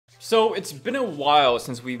So it's been a while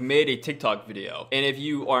since we've made a TikTok video, and if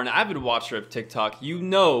you are an avid watcher of TikTok, you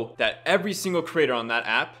know that every single creator on that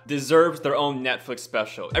app deserves their own Netflix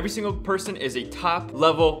special. Every single person is a top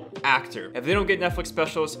level actor. If they don't get Netflix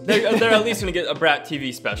specials, they're at least gonna get a Brat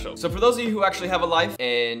TV special. So for those of you who actually have a life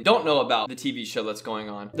and don't know about the TV show that's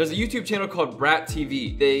going on, there's a YouTube channel called Brat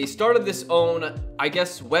TV. They started this own, I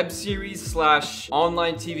guess, web series slash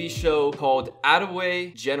online TV show called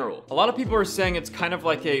Attaway General. A lot of people are saying it's kind of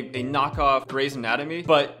like a knockoff Grey's Anatomy,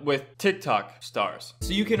 but with TikTok stars.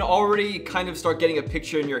 So you can already kind of start getting a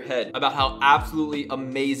picture in your head about how absolutely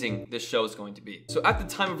amazing this show is going to be. So at the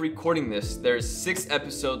time of recording this, there's 6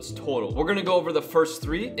 episodes total. We're gonna go over the first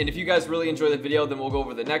 3, and if you guys really enjoy the video, then we'll go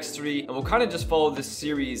over the next 3, and we'll kind of just follow this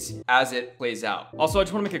series as it plays out. Also, I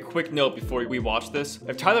just wanna make a quick note before we watch this.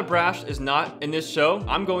 If Tyler Brash is not in this show,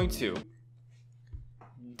 I'm going to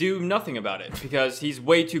do nothing about it because he's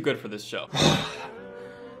way too good for this show.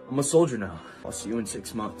 I'm a soldier now. I'll see you in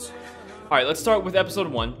 6 months. All right, let's start with episode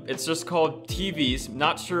 1. It's just called TVs.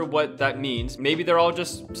 Not sure what that means. Maybe they're all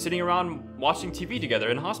just sitting around watching TV together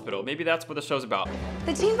in a hospital. Maybe that's what the show's about.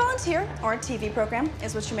 The Teen Volunteer, or TV program,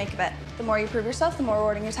 is what you make of it. The more you prove yourself, the more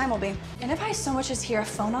rewarding your time will be. And if I so much as hear a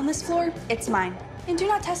phone on this floor, it's mine. And do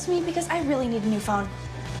not test me because I really need a new phone.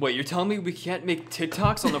 Wait, you're telling me we can't make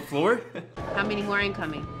TikToks on the floor? How many more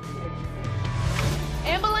incoming?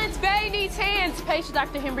 Ambulance Bay needs hands. Patient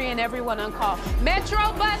Dr. Henry and everyone on call. Metro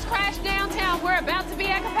bus crashed downtown. We're about to be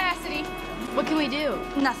at capacity. What can we do?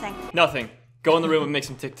 Nothing. Nothing. Go in the room and make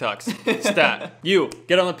some TikToks. Stat. You,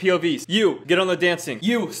 get on the POVs. You, get on the dancing.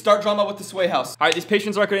 You, start drama with the Sway House. All right, these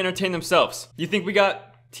patients aren't gonna entertain themselves. You think we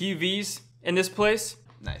got TVs in this place?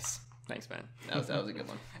 Nice. Thanks, man. That was a good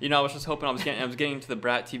one. You know, I was just hoping I was getting into the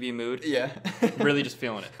Brat TV mood. Yeah. Really just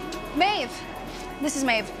feeling it. Maeve. This is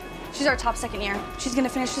Maeve. She's our top 2nd year. She's gonna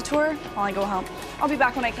finish the tour while I go home. I'll be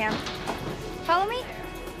back when I can. Follow me?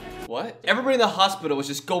 What? Everybody in the hospital was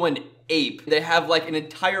just going ape. They have like an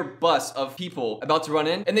entire bus of people about to run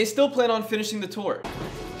in, and they still plan on finishing the tour.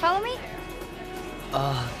 Follow me?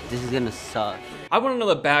 This is gonna suck. I want to know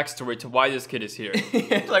the backstory to why this kid is here.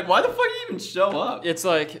 Like, why the fuck you even show up? It's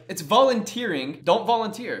like... It's volunteering. Don't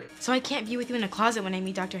volunteer. So I can't be with you in a closet when I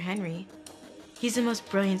meet Dr. Henry. He's the most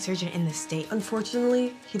brilliant surgeon in the state.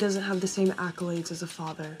 Unfortunately, he doesn't have the same accolades as a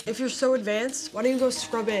father. If you're so advanced, why don't you go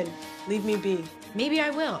scrub in? Leave me be. Maybe I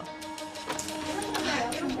will.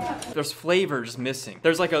 There's flavor just missing.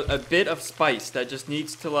 There's like a bit of spice that just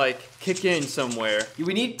needs to like kick in somewhere.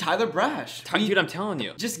 We need Tyler Brash. Dude, I'm telling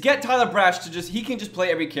you. Just get Tyler Brash to he can just play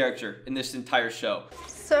every character in this entire show.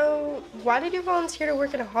 So, why did you volunteer to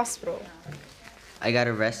work at a hospital? I got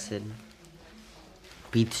arrested.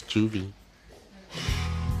 Beats juvie.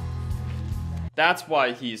 That's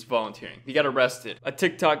why he's volunteering. He got arrested. A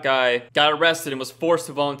TikTok guy got arrested and was forced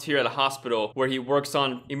to volunteer at a hospital where he works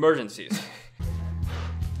on emergencies.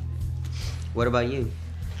 What about you?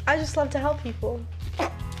 I just love to help people.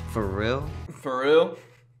 For real? For real?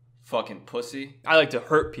 Fucking pussy. I like to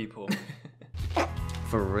hurt people.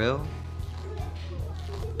 For real?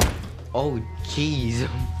 Oh, jeez.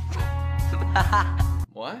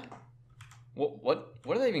 What?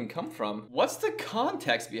 Where did that even come from? What's the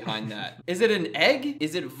context behind that? Is it an egg?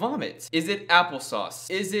 Is it vomit? Is it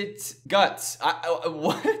applesauce? Is it guts?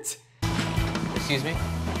 What? Excuse me?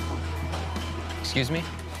 Excuse me?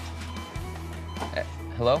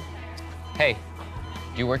 Hello? Hey,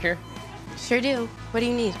 do you work here? Sure do. What do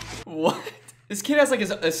you need? What? This kid has like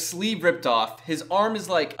a sleeve ripped off. His arm is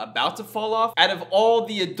like about to fall off. Out of all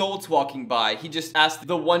the adults walking by, he just asked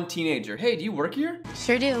the one teenager, hey, do you work here?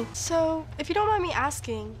 Sure do. So, if you don't mind me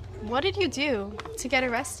asking, what did you do to get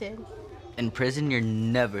arrested? In prison, you're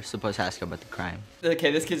never supposed to ask about the crime.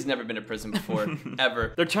 Okay, this kid's never been to prison before,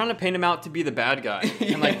 ever. They're trying to paint him out to be the bad guy.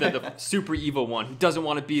 Yeah. And like the super evil one who doesn't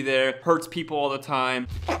want to be there, hurts people all the time.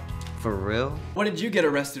 For real? What did you get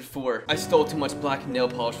arrested for? I stole too much black nail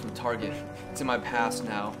polish from Target. It's in my past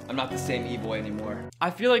now. I'm not the same evil anymore. I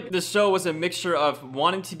feel like the show was a mixture of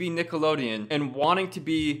wanting to be Nickelodeon and wanting to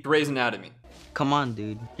be Grey's Anatomy. Come on,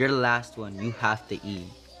 dude. You're the last one. You have to eat.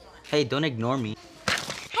 Hey, don't ignore me.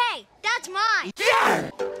 Hey, that's mine! Yeah!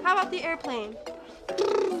 How about the airplane?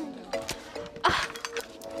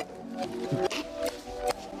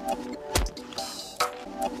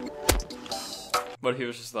 But he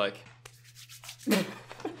was just like...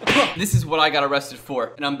 This is what I got arrested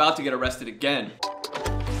for, and I'm about to get arrested again.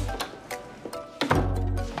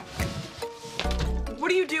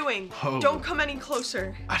 What are you doing? Oh. Don't come any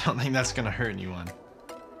closer. I don't think that's gonna hurt anyone.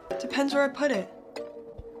 Depends where I put it.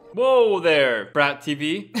 Whoa there, Brat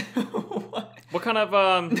TV. What? What kind of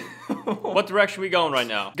What direction are we going right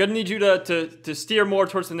now? Gonna need you to steer more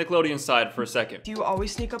towards the Nickelodeon side for a second. Do you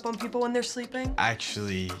always sneak up on people when they're sleeping?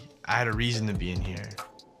 Actually, I had a reason to be in here.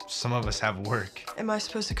 Some of us have work. Am I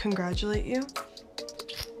supposed to congratulate you?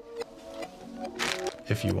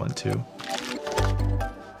 If you want to.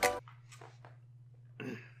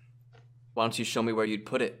 Why don't you show me where you'd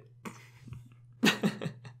put it?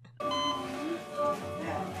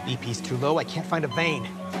 BP's too low. I can't find a vein.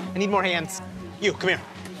 I need more hands. You, come here.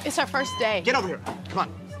 It's our first day. Get over here. Come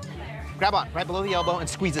on. Grab on, right below the elbow, and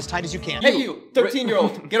squeeze as tight as you can. Hey, you,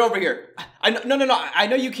 13-year-old, get over here. No. I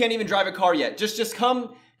know you can't even drive a car yet. Just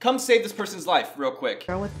come save this person's life real quick.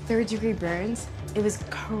 Girl with 3rd-degree burns. It was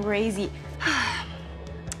crazy.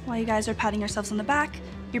 While you guys are patting yourselves on the back,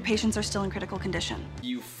 your patients are still in critical condition.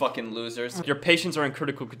 You fucking losers. Your patients are in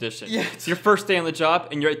critical condition. Yeah. It's your first day on the job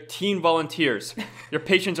and you're teen volunteers. Your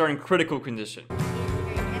patients are in critical condition.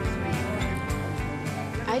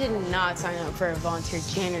 I did not sign up for a volunteer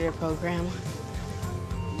janitor program.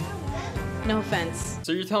 No offense.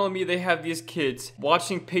 So you're telling me they have these kids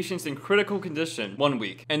watching patients in critical condition 1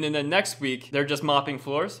 week, and then the next week, they're just mopping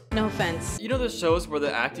floors? No offense. You know those shows where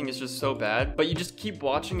the acting is just so bad, but you just keep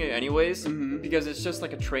watching it anyways? Because it's just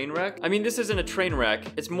like a train wreck? I mean, this isn't a train wreck.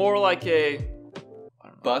 It's more like a...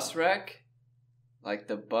 Bus wreck? Like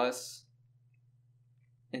the bus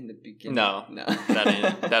in the beginning? No. That ain't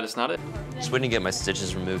it. That is not it. Just waiting to get my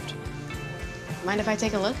stitches removed. Mind if I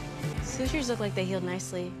take a look? Sutures look like they healed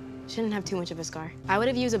nicely. Shouldn't have too much of a scar. I would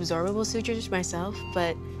have used absorbable sutures myself,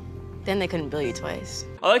 but then they couldn't bill you twice.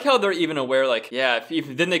 I like how they're even aware, like, yeah,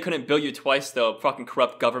 if then they couldn't bill you twice, though, fucking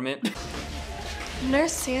corrupt government.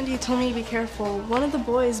 Nurse Sandy told me to be careful. One of the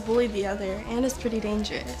boys bullied the other, and it's pretty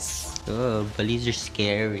dangerous. Oh, bullies are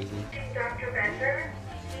scary. Dr. Bender?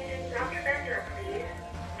 Dr. Bender, please.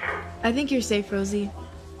 I think you're safe, Rosie.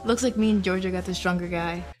 Looks like me and Georgia got the stronger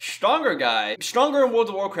guy. Stronger guy? Stronger in World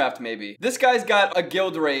of Warcraft, maybe. This guy's got a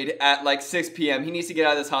guild raid at like 6 p.m. He needs to get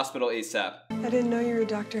out of this hospital ASAP. I didn't know you were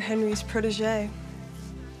Dr. Henry's protege.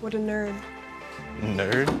 What a nerd.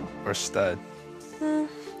 Nerd or stud?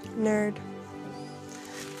 Nerd.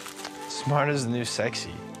 Smart is the new sexy.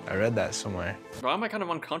 I read that somewhere. Why am I kind of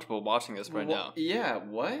uncomfortable watching this right now? Yeah,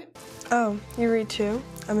 what? Oh, you read too?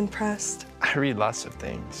 I'm impressed. I read lots of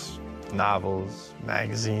things. Novels,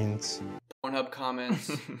 magazines, Pornhub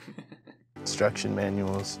comments, instruction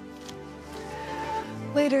manuals.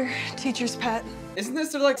 Later, teacher's pet. Isn't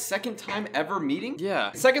this their like second time ever meeting?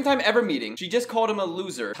 Yeah. Second time ever meeting. She just called him a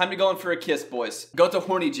loser. Time to go in for a kiss, boys. Go to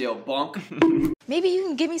horny jail, bonk. Maybe you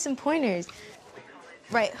can give me some pointers.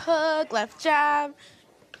 Right hook, left jab,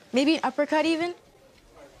 maybe an uppercut even?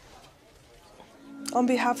 On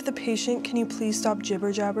behalf of the patient, can you please stop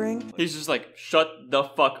jibber-jabbering? He's just like, shut the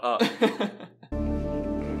fuck up.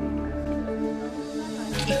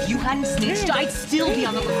 If you hadn't snitched, I'd still be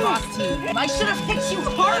on the lacrosse team. I should have hit you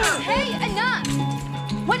harder. Hey, enough!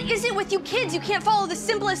 What is it with you kids? You can't follow the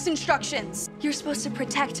simplest instructions. You're supposed to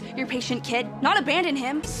protect your patient kid, not abandon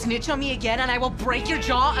him. Snitch on me again and I will break your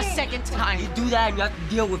jaw a second time. You do that and you have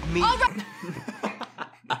to deal with me. All right.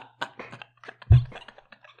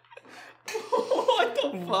 What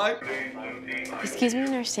the fuck? Excuse me,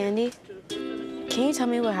 Nurse Sandy. Can you tell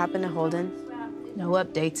me what happened to Holden? No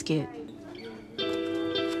updates, kid.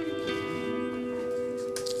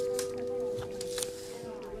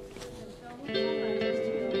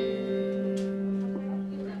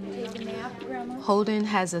 Holden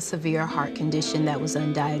has a severe heart condition that was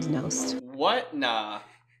undiagnosed. What? Nah,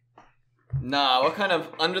 what kind of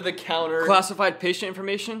under-the-counter... Classified patient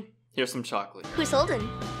information? Here's some chocolate. Who's Holden?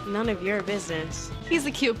 None of your business. He's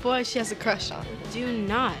a cute boy she has a crush on. Do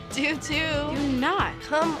not. Do too. Do not.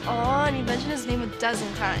 Come on, you mentioned his name a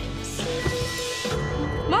dozen times.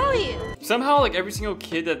 Molly! Somehow, like, every single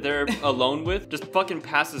kid that they're alone with just fucking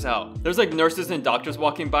passes out. There's, like, nurses and doctors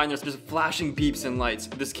walking by, and there's just flashing beeps and lights.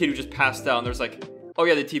 This kid who just passed out, and there's like, oh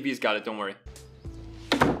yeah, the TV's got it, don't worry.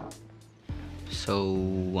 So,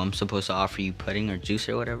 I'm supposed to offer you pudding or juice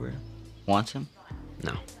or whatever? Want some?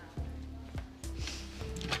 No.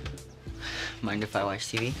 Mind if I watch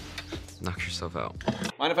TV? Knock yourself out.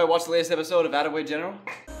 Mind if I watch the latest episode of Attaway General?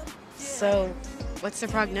 So, what's the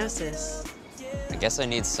prognosis? I guess I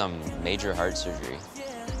need some major heart surgery.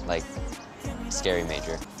 Like, scary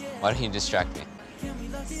major. Why don't you distract me?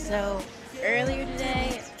 So, earlier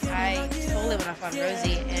today, I totally went off on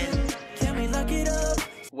Rosie and...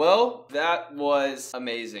 Well, that was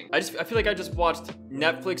amazing. I feel like I just watched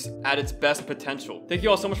Netflix at its best potential. Thank you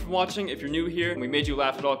all so much for watching. If you're new here and we made you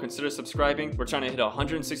laugh at all, consider subscribing. We're trying to hit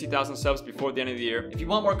 160,000 subs before the end of the year. If you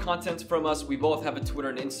want more content from us, we both have a Twitter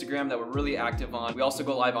and Instagram that we're really active on. We also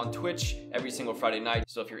go live on Twitch every single Friday night.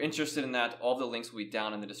 So if you're interested in that, all the links will be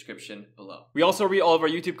down in the description below. We also read all of our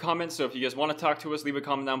YouTube comments, so if you guys want to talk to us, leave a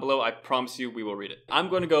comment down below. I promise you we will read it. I'm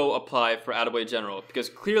going to go apply for Attaway General because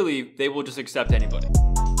clearly they will just accept anybody.